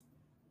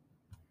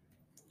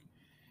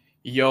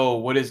Yo,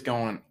 what is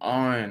going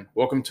on?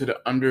 Welcome to the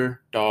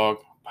Underdog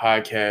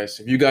podcast.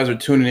 If you guys are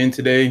tuning in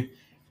today,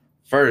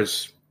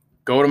 first,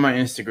 go to my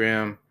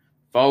Instagram,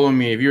 follow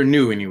me. If you're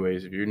new,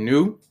 anyways, if you're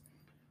new,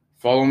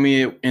 follow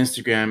me at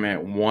Instagram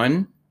at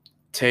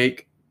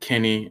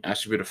 1TAKECADemy. That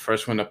should be the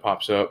first one that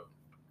pops up.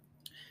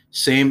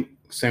 Same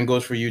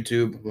goes for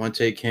YouTube,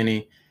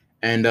 1TAKECADemy.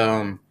 And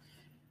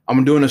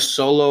I'm doing a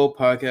solo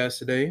podcast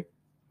today,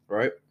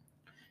 right?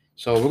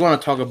 So we're going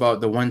to talk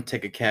about the One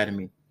Take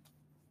Academy.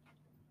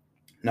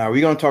 Now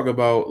we're gonna talk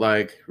about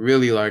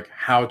really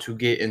how to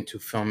get into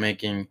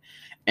filmmaking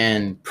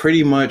and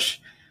pretty much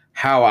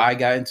how I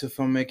got into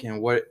filmmaking.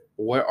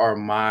 What are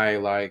my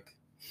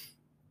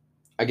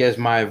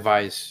my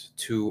advice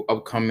to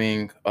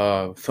upcoming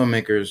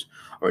filmmakers,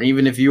 or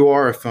even if you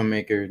are a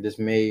filmmaker, this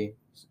may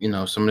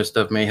some of this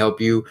stuff may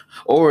help you,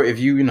 or if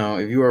you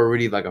are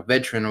already like a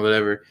veteran or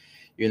whatever,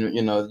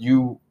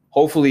 you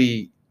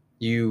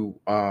you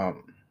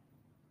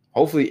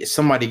hopefully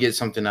somebody gets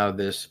something out of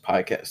this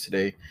podcast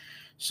today.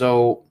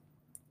 So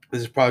this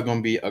is probably going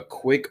to be a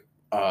quick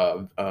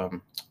podcast,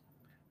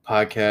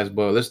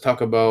 but let's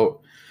talk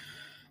about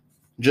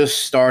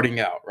just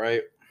starting out,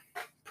 right?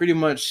 Pretty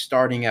much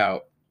starting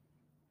out.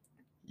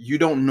 You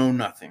don't know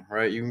nothing,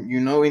 right? You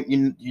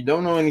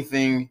don't know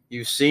anything.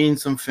 You've seen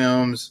some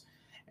films,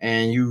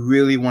 and you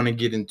really want to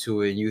get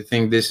into it. You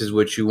think this is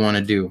what you want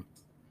to do.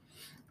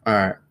 All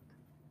right.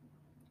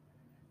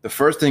 The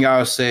first thing I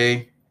would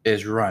say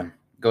is run.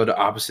 Go the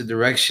opposite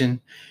direction.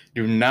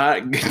 Do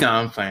not. No,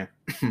 I'm playing.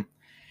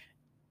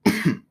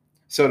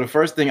 So the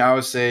first thing I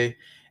would say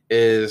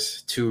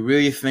is to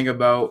really think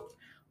about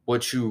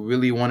what you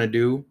really want to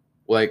do.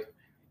 Like,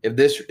 if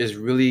this is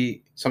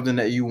really something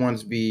that you want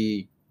to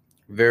be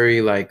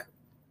very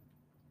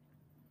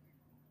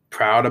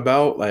proud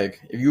about,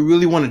 like if you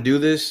really want to do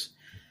this,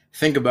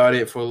 think about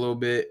it for a little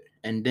bit,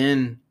 and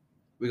then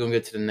we're gonna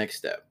get to the next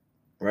step,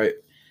 right?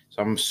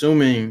 So I'm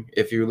assuming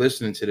if you're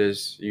listening to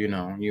this, you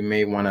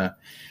may want to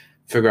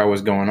figure out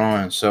what's going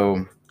on.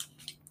 So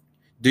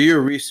do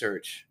your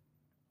research.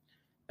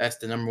 That's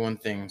the number one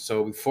thing.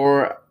 So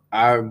before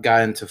I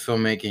got into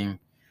filmmaking,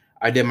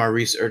 I did my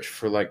research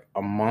for like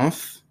a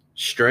month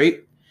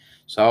straight.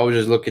 So I was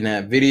just looking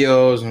at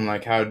videos on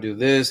like how to do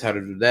this, how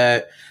to do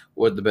that,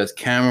 what the best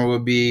camera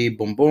would be,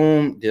 boom,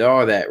 boom, did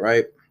all that,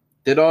 right?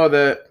 Did all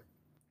that.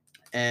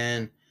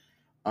 And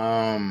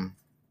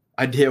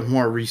I did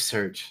more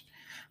research.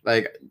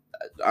 Like,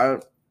 I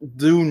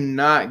do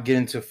not get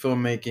into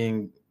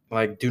filmmaking.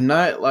 Like, do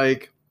not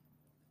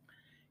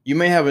you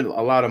may have a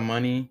lot of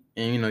money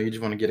and you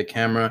just want to get a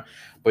camera,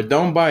 but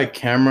don't buy a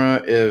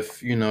camera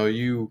if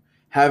you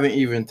haven't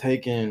even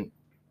taken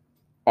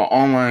an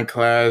online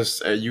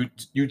class at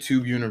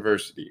YouTube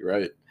University,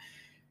 right?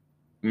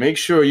 Make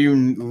sure you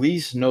at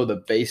least know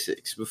the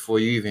basics before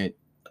you even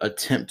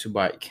attempt to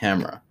buy a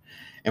camera.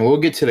 And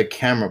we'll get to the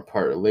camera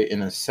part late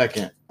in a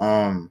second.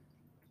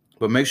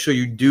 But make sure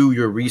you do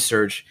your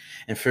research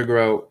and figure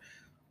out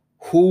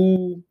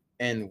who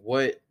and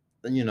what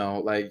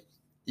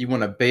you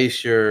want to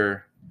base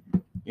your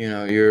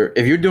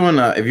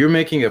if you're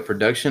making a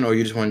production, or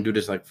you just want to do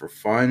this like for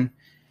fun.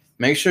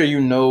 Make sure you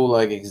know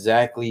like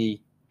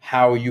exactly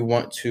how you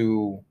want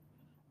to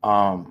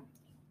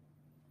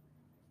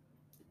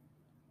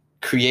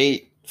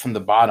create from the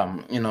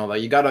bottom.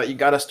 Like you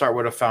gotta start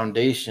with a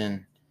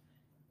foundation.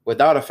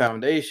 Without a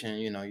foundation,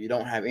 you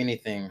don't have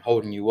anything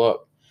holding you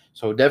up.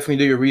 So definitely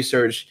do your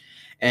research.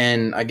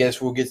 And I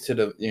guess we'll get to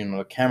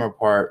the camera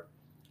part.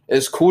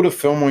 It's cool to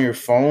film on your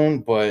phone,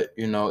 but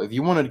if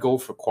you want to go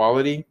for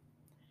quality,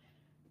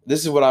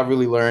 this is what I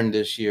really learned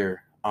this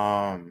year.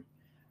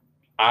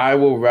 I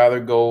will rather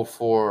go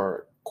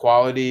for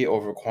quality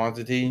over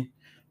quantity.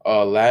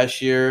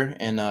 Last year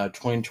in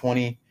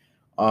 2020,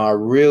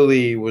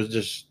 really was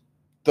just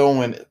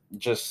throwing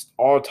just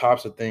all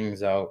types of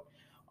things out.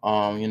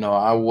 I've only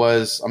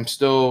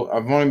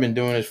been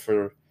doing this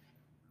for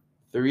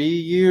 3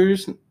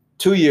 years,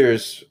 2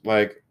 years,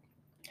 like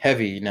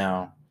heavy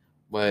now,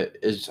 but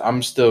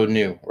I'm still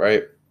new,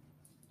 right?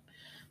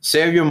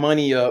 Save your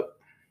money up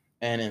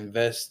and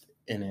invest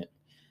in it.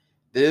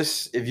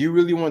 If you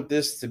really want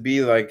this to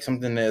be like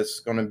something that's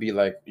going to be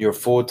like your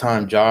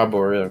full-time job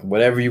or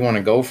whatever you want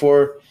to go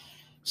for,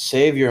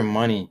 save your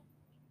money,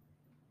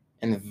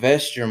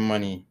 invest your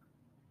money,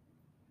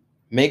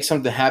 make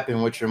something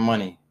happen with your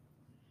money.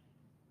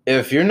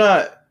 If you're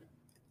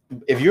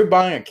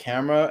buying a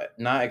camera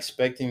not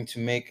expecting to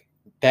make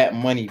that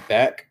money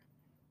back,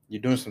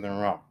 you're doing something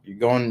wrong. You're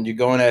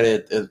going at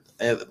it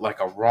at like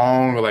a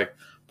wrong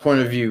point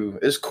of view.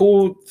 It's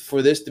cool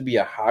for this to be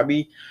a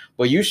hobby,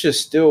 but you should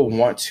still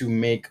want to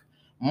make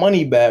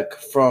money back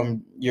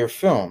from your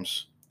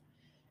films.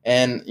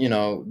 And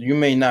you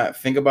may not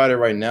think about it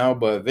right now,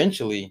 but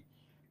eventually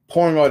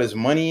pouring all this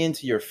money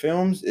into your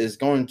films is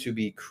going to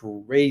be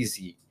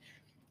crazy.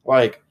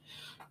 Like,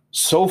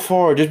 so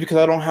far, just because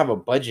I don't have a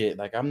budget,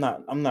 like I'm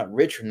not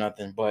rich or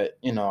nothing, but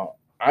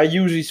I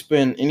usually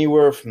spend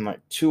anywhere from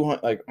like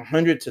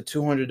 $100 to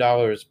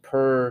 $200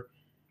 per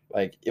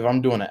Like if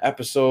I'm doing an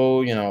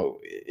episode,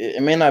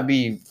 it may not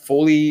be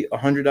fully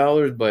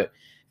 $100, but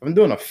if I'm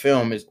doing a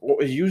film, it's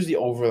usually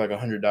over like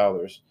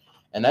 $100,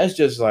 and that's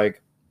just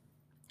like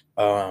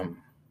um,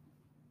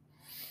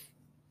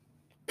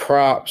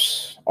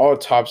 props, all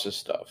types of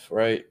stuff,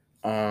 right?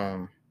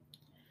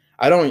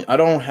 I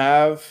don't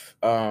have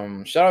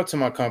shout out to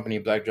my company,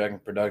 Black Dragon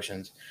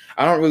Productions.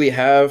 I don't really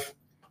have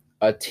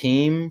a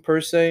team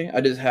per se.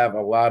 I just have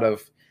a lot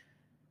of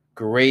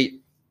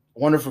great,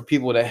 wonderful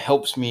people that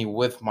helps me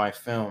with my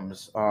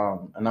films,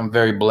 and I'm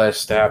very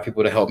blessed to have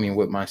people to help me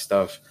with my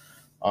stuff.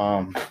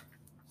 Um,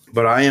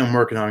 but I am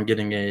working on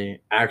getting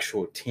a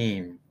actual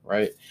team,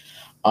 right?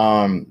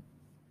 Um,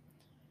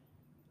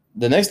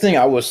 the next thing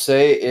I would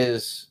say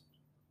is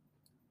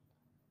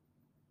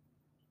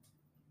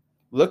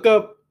look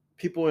up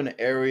people in the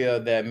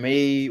area that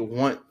may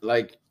want,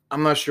 like,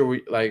 I'm not sure,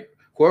 like,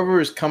 whoever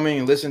is coming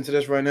and listening to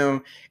this right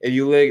now, if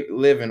you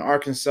live in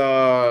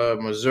Arkansas,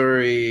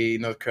 Missouri,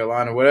 North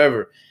Carolina,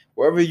 whatever,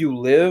 wherever you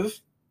live,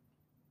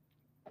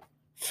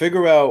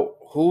 figure out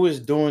who is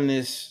doing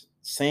this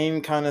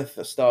same kind of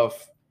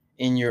stuff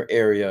in your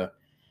area.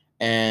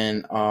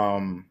 And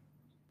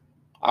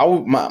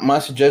my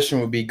suggestion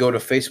would be go to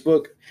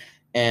Facebook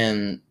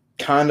and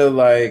kind of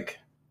like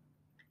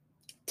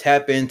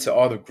tap into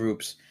all the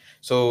groups.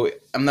 So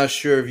I'm not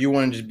sure if you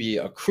want to just be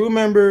a crew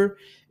member,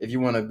 if you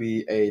want to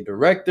be a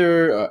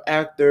director, an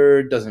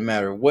actor, doesn't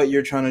matter what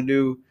you're trying to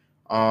do.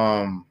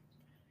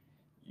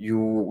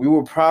 We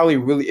will probably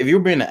really, if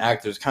you're being an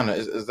actor,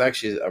 it's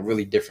actually a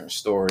really different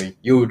story.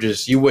 You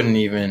wouldn't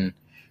even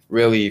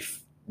really,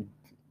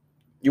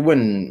 you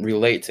wouldn't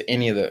relate to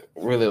any of the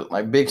really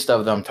like big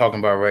stuff that I'm talking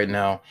about right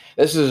now.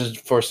 This is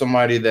for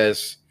somebody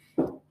that's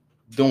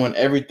doing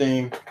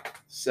everything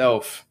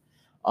self.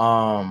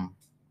 Um,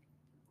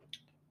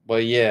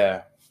 but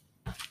yeah,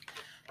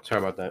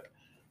 sorry about that.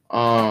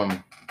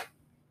 Um,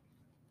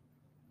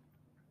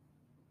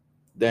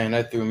 Dang,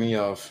 that threw me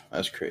off.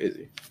 That's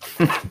crazy.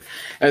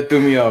 That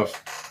threw me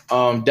off.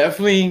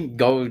 Definitely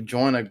go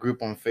join a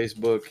group on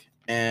Facebook,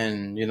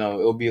 and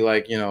it'll be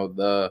like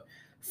the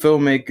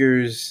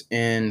filmmakers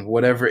in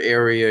whatever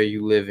area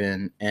you live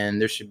in, and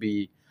there should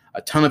be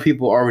a ton of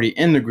people already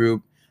in the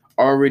group,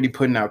 already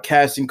putting out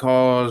casting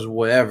calls,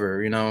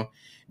 whatever.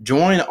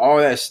 Join all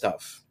that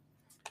stuff.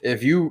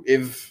 If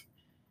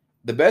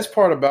the best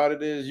part about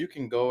it is you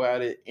can go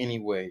at it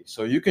anyway.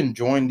 So you can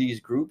join these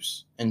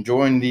groups and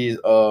join these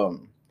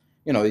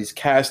these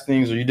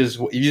castings, or you just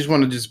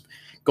want to just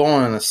go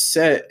on a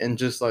set and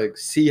just like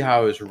see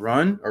how it's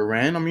ran.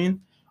 I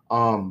mean,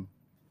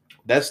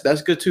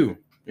 that's good too,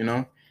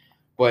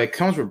 but it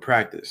comes with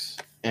practice,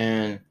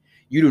 and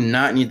you do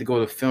not need to go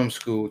to film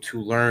school to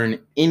learn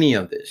any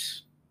of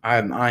this.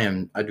 I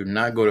do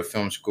not go to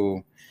film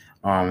school.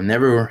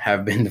 Never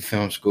have been to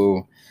film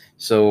school.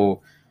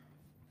 So,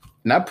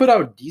 and I put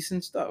out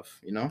decent stuff,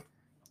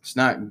 It's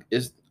not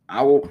it's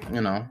I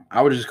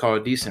would just call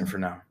it decent for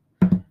now.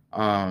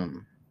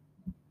 Um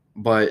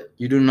but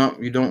you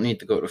don't need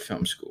to go to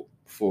film school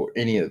for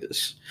any of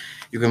this.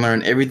 You can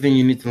learn everything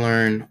you need to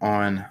learn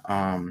on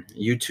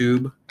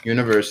YouTube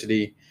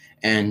University,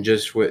 and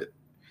just with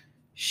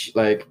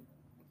like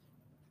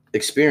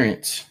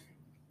experience.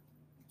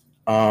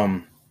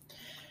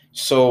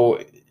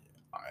 So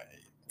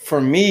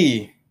for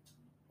me,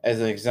 as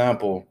an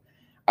example,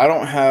 I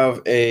don't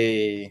have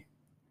a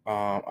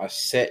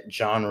set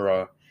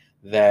genre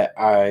that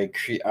I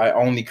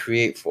only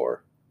create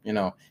for.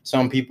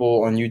 Some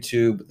people on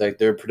YouTube, like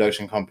their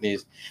production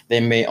companies, they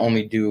may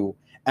only do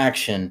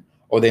action,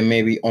 or they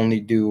maybe only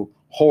do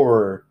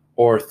horror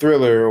or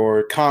thriller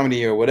or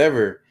comedy or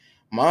whatever.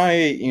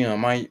 My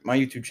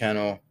YouTube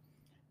channel,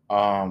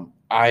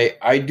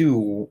 I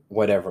do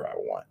whatever I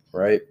want,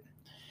 right?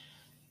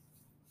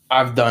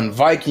 I've done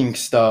Viking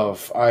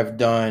stuff. I've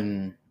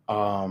done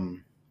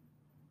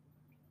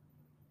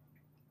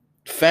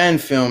fan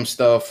film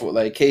stuff with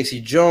like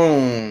Casey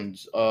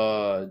Jones,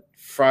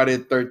 Friday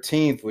the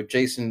 13th with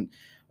Jason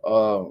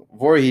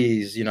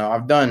Voorhees.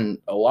 I've done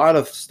a lot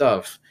of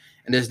stuff,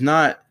 and it's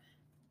not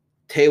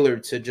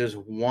tailored to just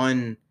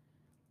one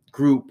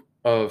group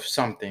of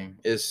something.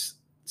 It's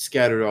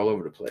scattered all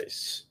over the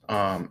place,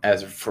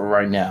 as for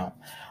right now.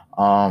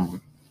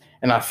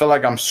 And I feel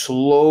like I'm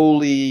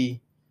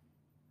slowly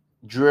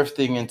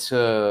drifting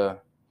into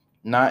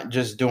not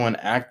just doing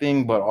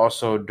acting, but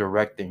also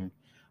directing.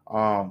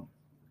 Um,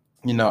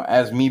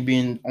 as me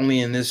being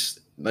only in this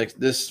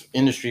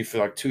industry for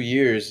like 2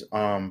 years,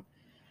 I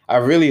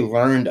really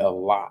learned a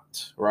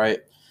lot, right?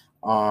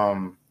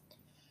 Um,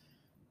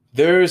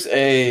 there's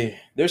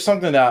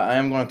something that I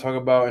am going to talk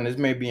about, and this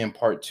may be in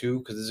part two,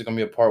 because this is going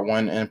to be a part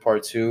one and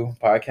part two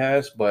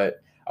podcast.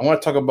 But I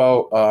want to talk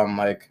about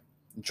like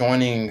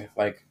joining,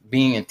 like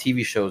being in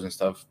TV shows and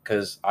stuff,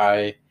 because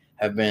I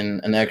have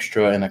been an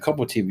extra in a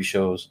couple TV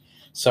shows.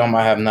 Some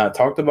I have not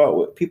talked about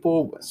with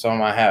people,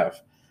 some I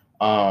have.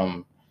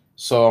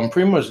 So I'm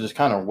pretty much just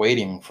kind of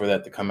waiting for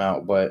that to come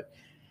out. But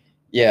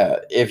yeah,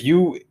 if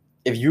you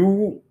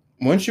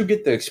once you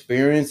get the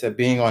experience of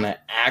being on an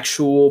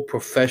actual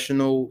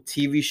professional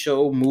TV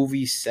show,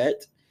 movie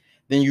set,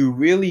 then you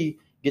really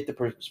get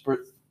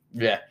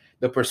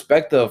the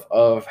perspective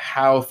of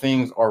how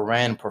things are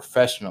ran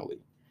professionally.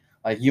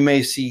 Like you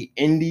may see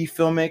indie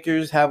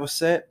filmmakers have a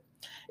set.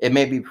 It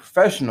may be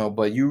professional,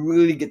 but you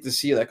really get to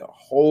see like a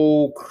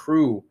whole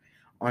crew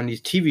on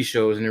these TV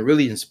shows, and it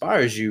really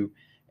inspires you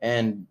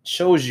and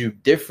shows you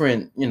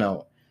different,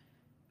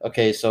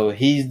 okay, so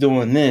he's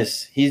doing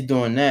this, he's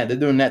doing that, they're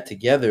doing that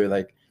together.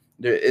 Like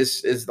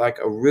it's like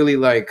a really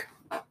like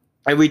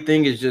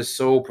everything is just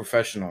so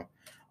professional.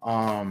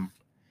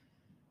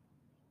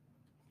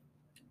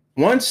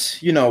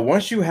 Once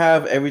you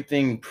have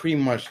everything pretty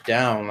much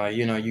down, like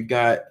you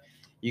got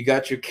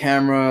your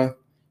camera,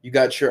 you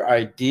got your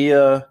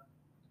idea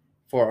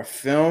for a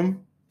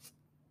film,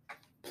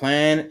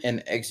 plan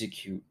and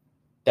execute.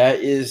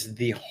 That is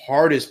the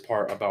hardest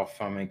part about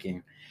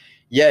filmmaking.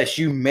 Yes,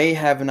 you may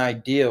have an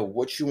idea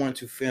what you want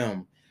to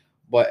film,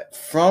 but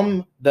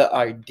from the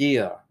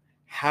idea,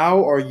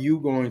 how are you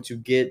going to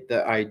get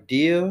the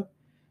idea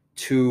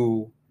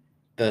to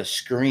the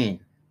screen,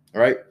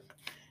 right?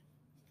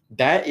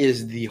 That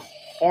is the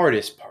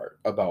hardest part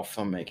about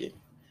filmmaking,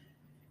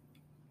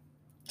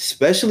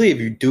 especially if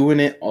you're doing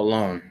it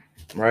alone,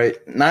 right?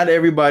 Not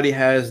everybody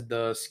has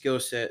the skill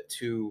set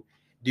to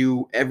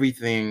do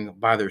everything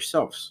by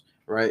themselves,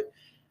 right?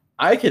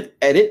 I can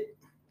edit,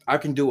 I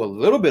can do a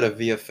little bit of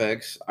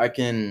VFX,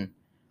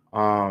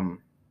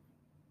 um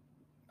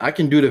I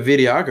can do the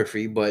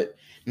videography, but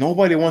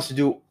nobody wants to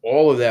do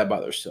all of that by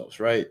themselves,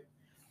 right?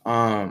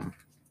 Um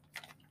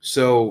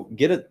so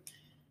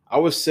I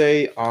would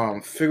say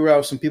figure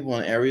out some people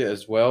in the area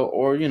as well,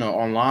 or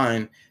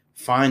online,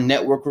 find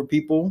network with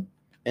people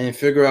and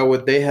figure out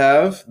what they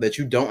have that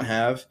you don't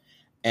have,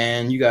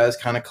 and you guys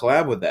kind of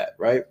collab with that,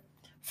 right?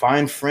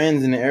 Find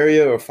friends in the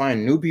area or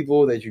find new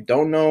people that you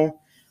don't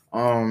know,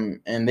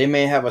 and they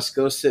may have a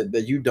skill set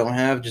that you don't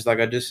have, just like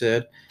I just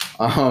said.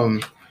 I'm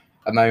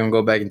not gonna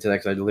go back into that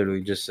because I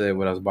literally just said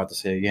what I was about to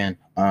say again.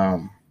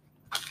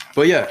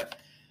 But yeah.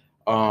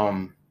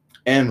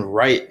 And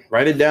write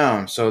it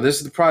down. So this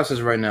is the process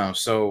right now.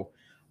 So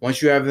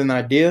once you have an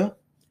idea,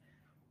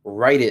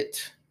 write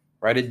it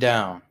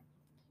down.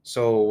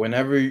 So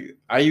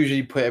I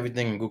usually put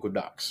everything in Google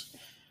Docs.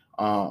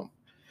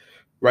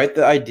 Write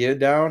the idea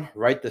down,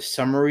 write the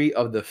summary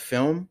of the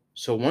film.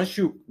 So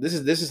this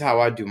is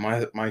how I do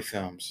my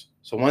films.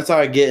 So once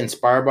I get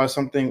inspired by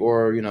something,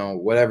 or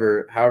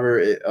whatever, however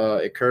it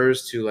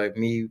occurs to like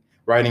me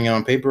writing it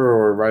on paper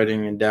or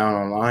writing it down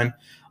online,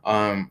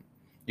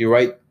 you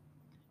write.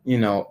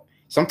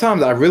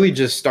 Sometimes I really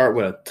just start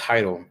with a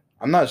title.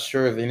 I'm not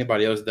sure if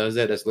anybody else does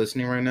that that's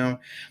listening right now,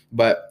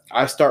 but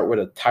I start with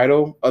a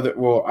title.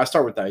 I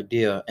start with the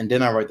idea, and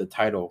then I write the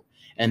title,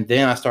 and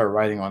then I start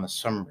writing on a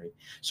summary.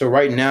 So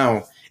right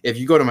now, if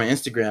you go to my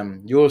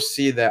Instagram, you'll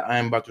see that I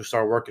am about to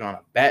start working on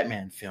a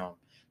Batman film.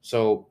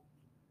 So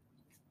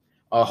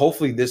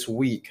hopefully this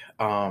week,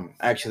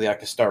 actually, I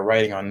can start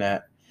writing on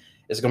that.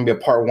 It's going to be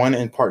a part 1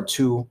 and part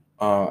 2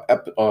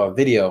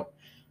 video.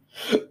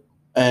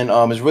 And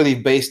it's really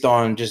based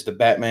on just the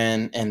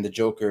Batman and the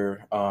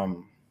Joker,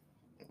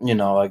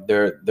 like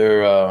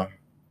their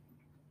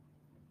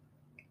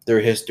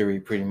history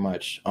pretty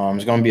much.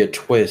 It's gonna be a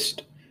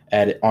twist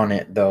on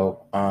it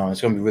though. It's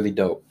gonna be really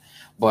dope.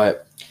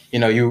 But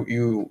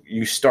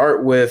you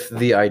start with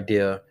the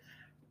idea.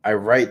 I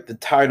write the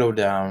title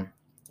down.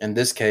 In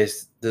this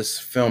case, this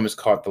film is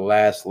called The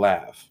Last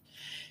Laugh.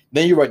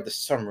 Then you write the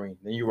summary.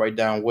 Then you write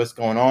down what's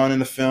going on in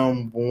the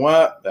film.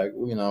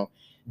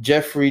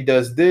 Jeffrey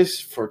does this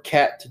for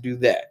Kat to do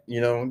that.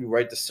 You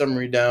write the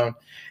summary down,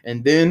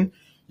 and then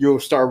you'll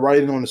start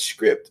writing on the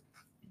script.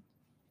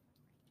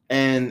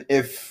 And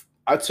if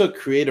I took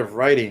creative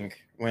writing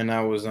when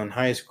I was in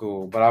high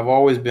school, but I've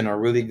always been a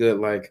really good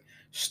like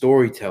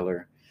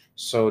storyteller.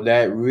 So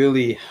that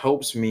really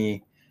helps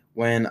me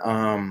when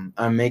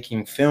I'm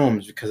making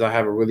films, because I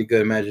have a really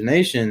good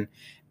imagination.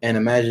 And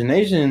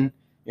imagination,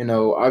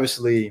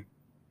 obviously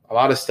a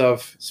lot of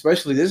stuff,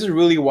 especially this is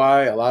really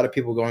why a lot of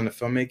people go into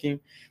filmmaking,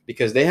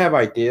 because they have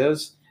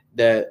ideas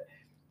that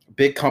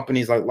big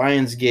companies like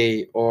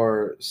Lionsgate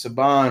or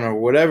Saban or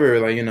whatever,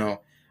 they're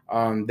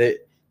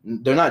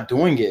not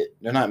doing it.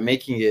 They're not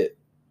making it.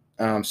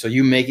 So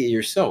you make it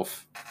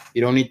yourself.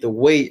 You don't need to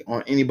wait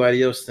on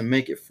anybody else to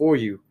make it for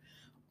you.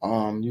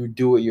 You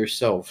do it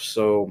yourself.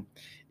 So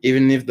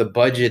even if the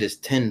budget is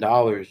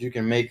 $10, you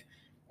can make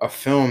a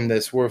film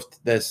that's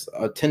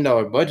a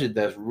 $10 budget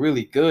that's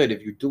really good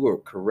if you do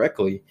it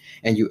correctly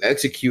and you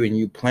execute and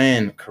you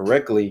plan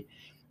correctly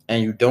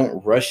and you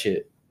don't rush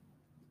it.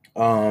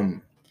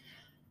 But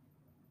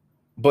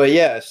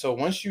yeah, so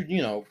once you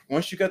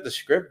got the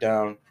script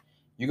down,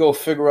 you go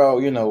figure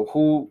out,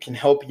 who can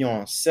help you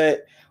on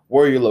set,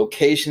 where your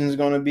location is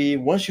going to be.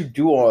 Once you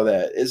do all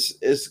that,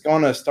 it's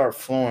going to start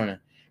flowing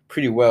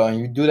pretty well. And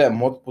you do that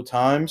multiple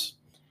times,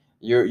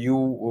 you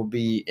will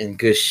be in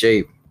good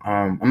shape.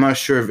 I'm not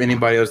sure if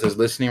anybody else that's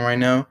listening right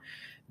now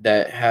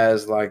that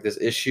has like this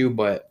issue,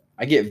 but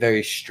I get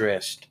very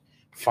stressed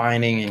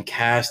finding and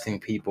casting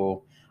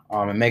people,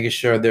 and making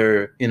sure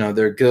they're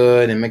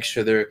good, and make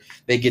sure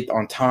they get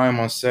on time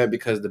on set,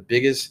 because the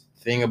biggest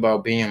thing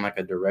about being like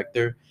a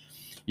director.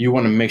 You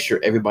want to make sure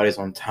everybody's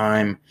on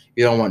time.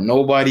 You don't want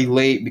nobody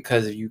late,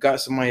 because if you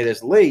got somebody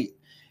that's late,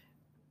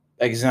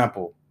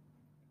 example,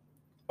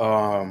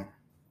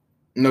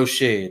 no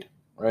shade,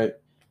 right?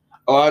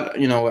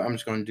 You know what? I'm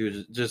just gonna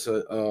do just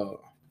a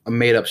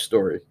made up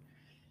story.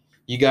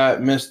 You got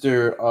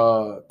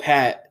Mr.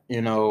 Pat.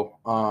 I'm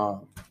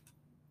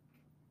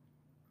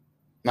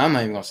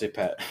not even gonna say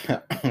Pat.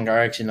 I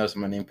actually know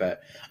somebody named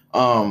Pat.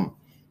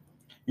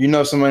 You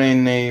know somebody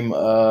named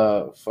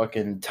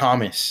fucking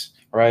Thomas,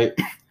 right?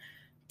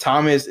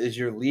 Thomas is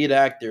your lead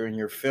actor in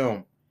your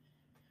film.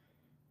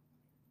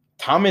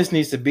 Thomas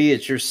needs to be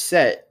at your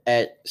set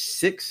at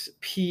 6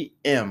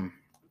 p.m.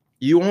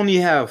 You only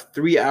have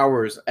 3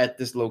 hours at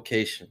this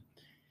location.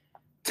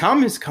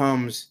 Thomas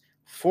comes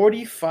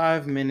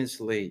 45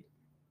 minutes late.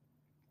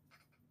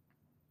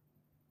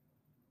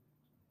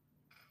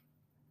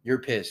 You're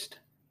pissed,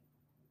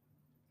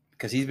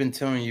 because he's been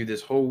telling you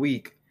this whole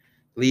week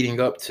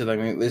leading up to, like,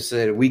 let's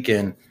say the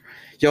weekend,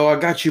 yo, I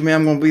got you,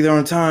 man, I'm gonna be there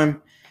on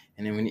time.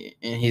 And then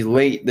he's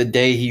late the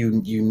day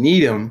you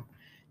need him,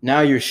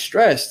 now you're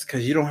stressed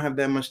because you don't have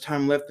that much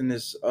time left in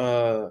this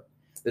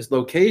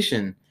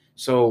location.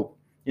 So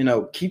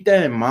keep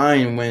that in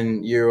mind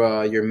when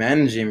you're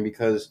managing,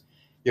 because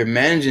your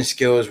managing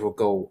skills will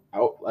go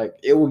out, like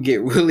it will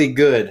get really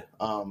good.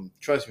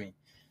 Trust me.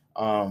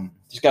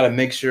 Just got to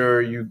make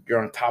sure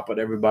you're on top of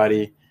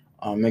everybody,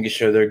 making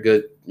sure they're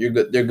good. You're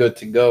good. They're good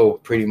to go,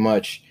 pretty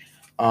much.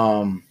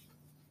 But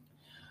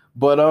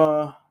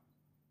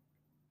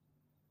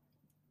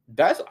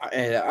that's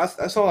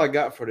all I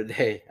got for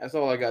today. That's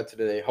all I got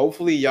today.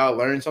 Hopefully, y'all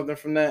learned something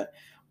from that.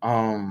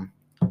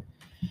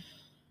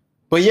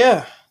 But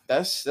yeah,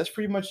 that's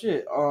pretty much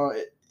it.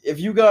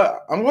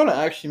 I'm gonna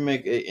actually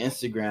make an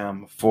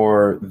Instagram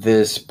for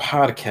this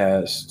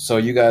podcast, so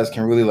you guys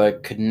can really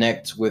like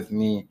connect with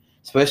me,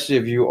 especially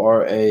if you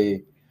are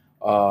a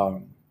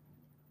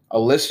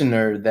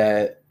listener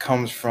that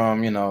comes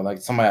from like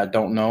somebody I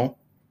don't know.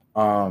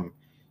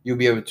 You'll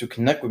be able to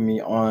connect with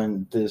me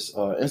on this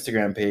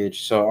Instagram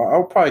page. So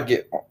I'll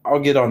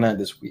get on that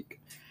this week,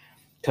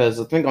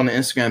 because I think on the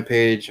Instagram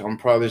page I'm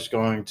probably just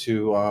going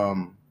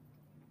to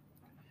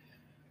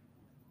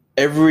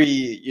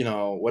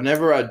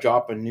whenever I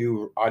drop a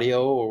new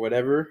audio or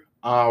whatever,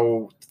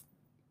 I'll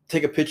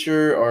take a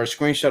picture or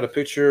screenshot a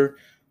picture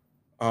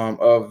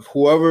of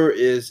whoever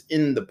is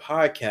in the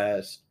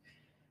podcast,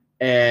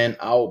 and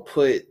I'll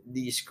put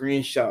the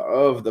screenshot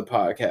of the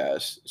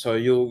podcast, so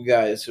you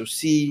guys will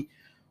see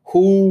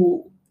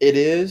who it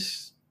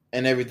is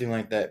and everything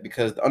like that.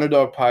 Because the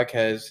Underdog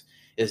podcast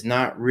is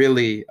not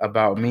really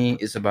about me;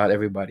 it's about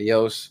everybody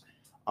else.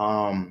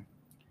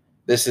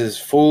 This is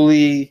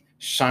fully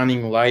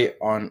shining light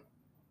on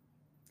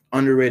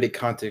underrated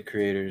content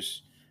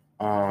creators,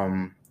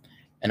 and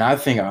I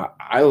think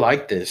I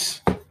like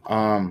this.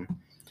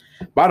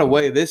 By the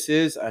way, this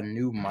is a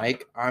new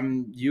mic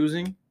I'm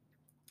using.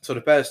 So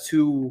the past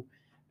 2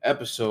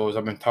 episodes,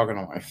 I've been talking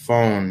on my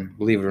phone,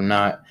 believe it or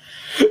not.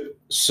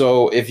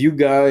 So if you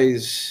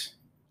guys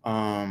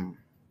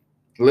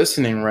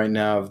listening right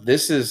now,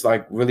 this is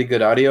like really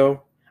good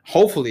audio.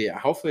 Hopefully I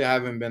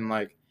haven't been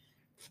like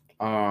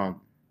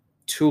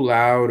too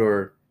loud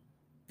or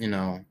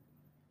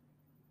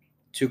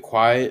too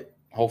quiet.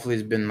 Hopefully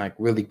it's been like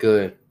really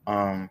good.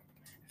 If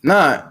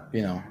not,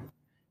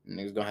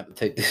 niggas gonna have to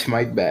take this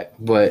mic back.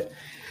 But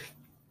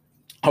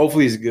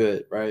hopefully it's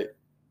good, right?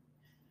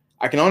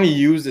 I can only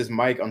use this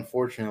mic,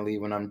 unfortunately,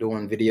 when I'm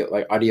doing video,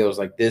 like audios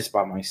like this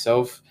by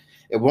myself.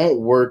 It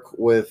won't work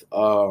with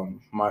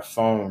my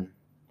phone,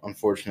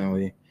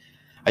 unfortunately.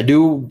 I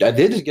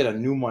did just get a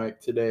new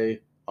mic today,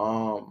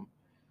 but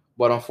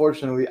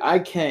unfortunately, I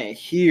can't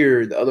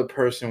hear the other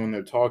person when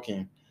they're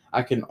talking.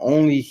 I can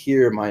only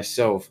hear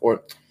myself,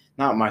 or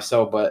not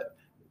myself, but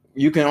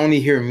you can only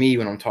hear me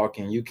when I'm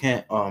talking. You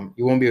can't,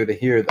 you won't be able to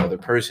hear the other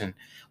person,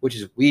 which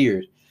is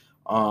weird.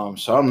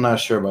 So I'm not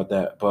sure about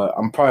that, but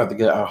I'm probably have to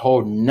get a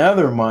whole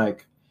nother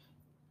mic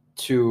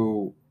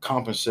to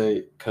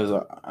compensate, because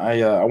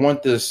I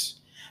want this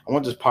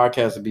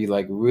podcast to be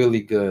like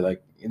really good.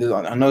 Like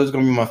I know this is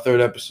gonna be my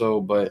 3rd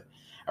episode, but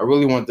I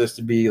really want this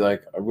to be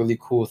like a really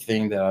cool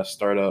thing that I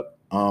start up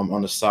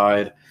on the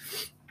side.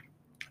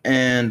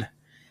 And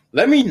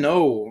let me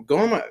know. Go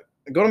to my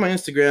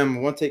Instagram,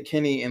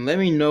 1TAKEACADEMY, and let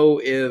me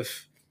know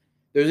if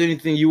there's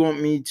anything you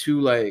want me to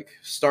like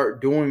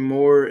start doing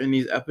more in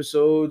these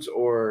episodes,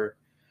 or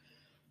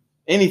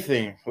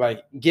anything.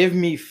 Like, give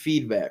me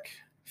feedback.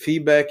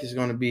 Feedback is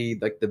going to be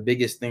like the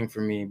biggest thing for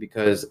me,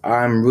 because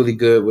I'm really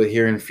good with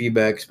hearing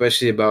feedback,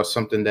 especially about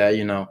something that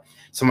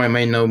somebody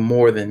may know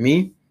more than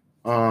me.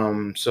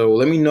 So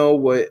let me know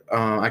what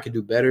I could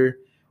do better,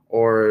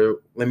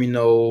 or let me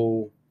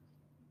know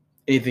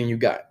anything you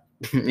got.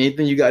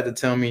 Anything you got to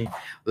tell me,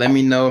 let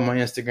me know on my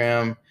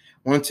Instagram,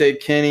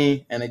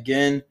 1TAKECADEMY. And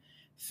again,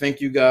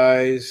 thank you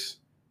guys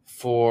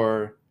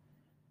for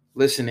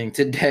listening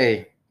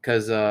today,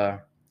 because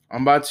I'm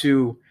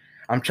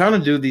trying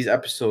to do these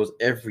episodes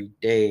every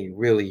day.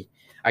 Really,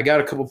 I got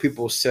a couple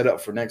people set up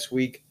for next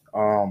week.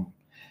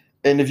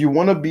 And if you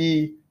want to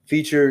be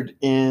featured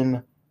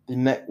in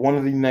one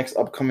of the next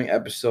upcoming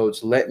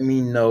episodes, let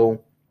me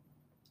know.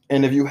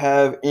 And if you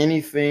have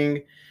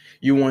anything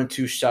you want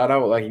to shout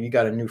out, like if you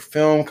got a new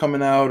film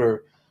coming out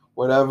or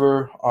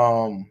whatever,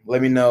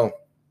 let me know.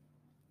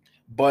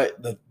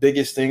 But the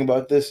biggest thing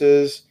about this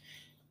is,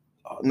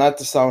 not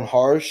to sound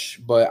harsh,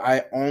 but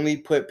I only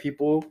put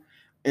people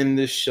in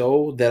this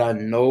show that I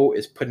know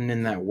is putting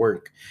in that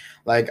work.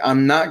 Like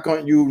I'm not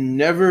going you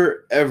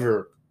never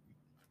ever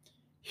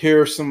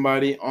hear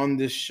somebody on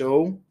this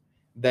show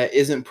that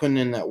isn't putting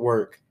in that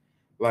work.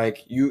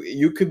 Like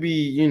you could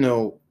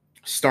be,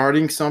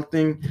 starting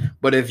something,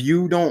 but if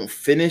you don't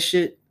finish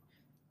it,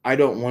 I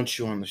don't want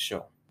you on the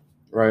show.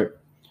 Right?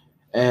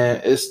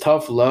 And it's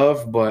tough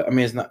love, but I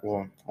mean it's not,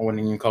 well, I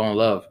wouldn't even call it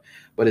love.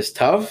 But it's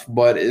tough,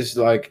 but it's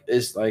like,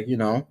 it's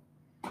the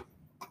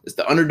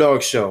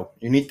Underdog show.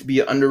 You need to be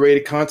an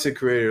underrated content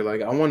creator.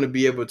 Like I want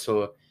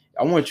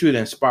you to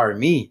inspire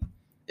me.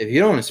 If you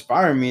don't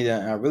inspire me,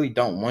 then I really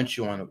don't want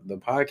you on the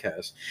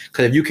podcast.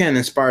 Because if you can't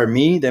inspire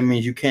me, that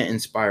means you can't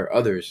inspire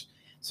others.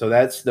 So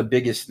that's the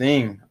biggest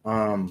thing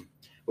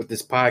with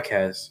this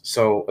podcast.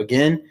 So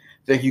again,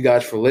 thank you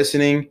guys for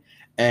listening,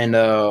 and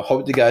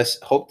hope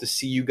to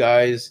see you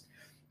guys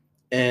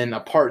in a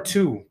part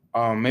two.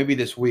 Maybe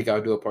this week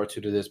I'll do a part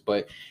two to this,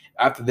 but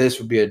after this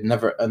would be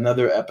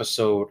another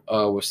episode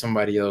with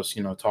somebody else,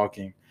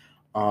 talking.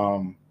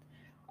 Um,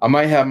 I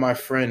might have my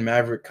friend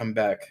Maverick come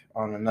back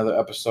on another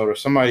episode, or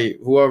somebody,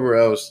 whoever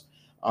else,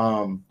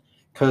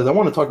 because I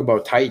want to talk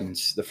about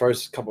Titans. The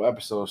first couple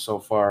episodes so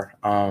far,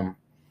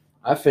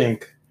 I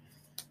think.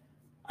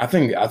 I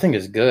think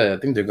it's good.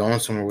 I think they're going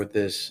somewhere with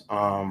this.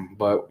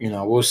 But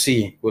we'll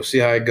see. We'll see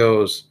how it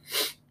goes.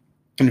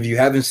 And if you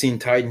haven't seen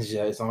Titans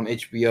yet, it's on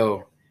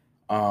HBO.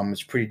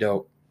 It's pretty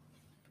dope.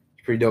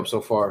 It's pretty dope so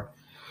far.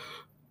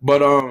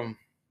 But all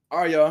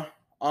right, y'all.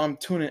 I'm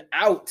tuning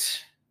out.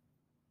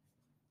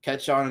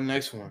 Catch y'all in the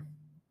next one.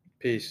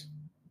 Peace.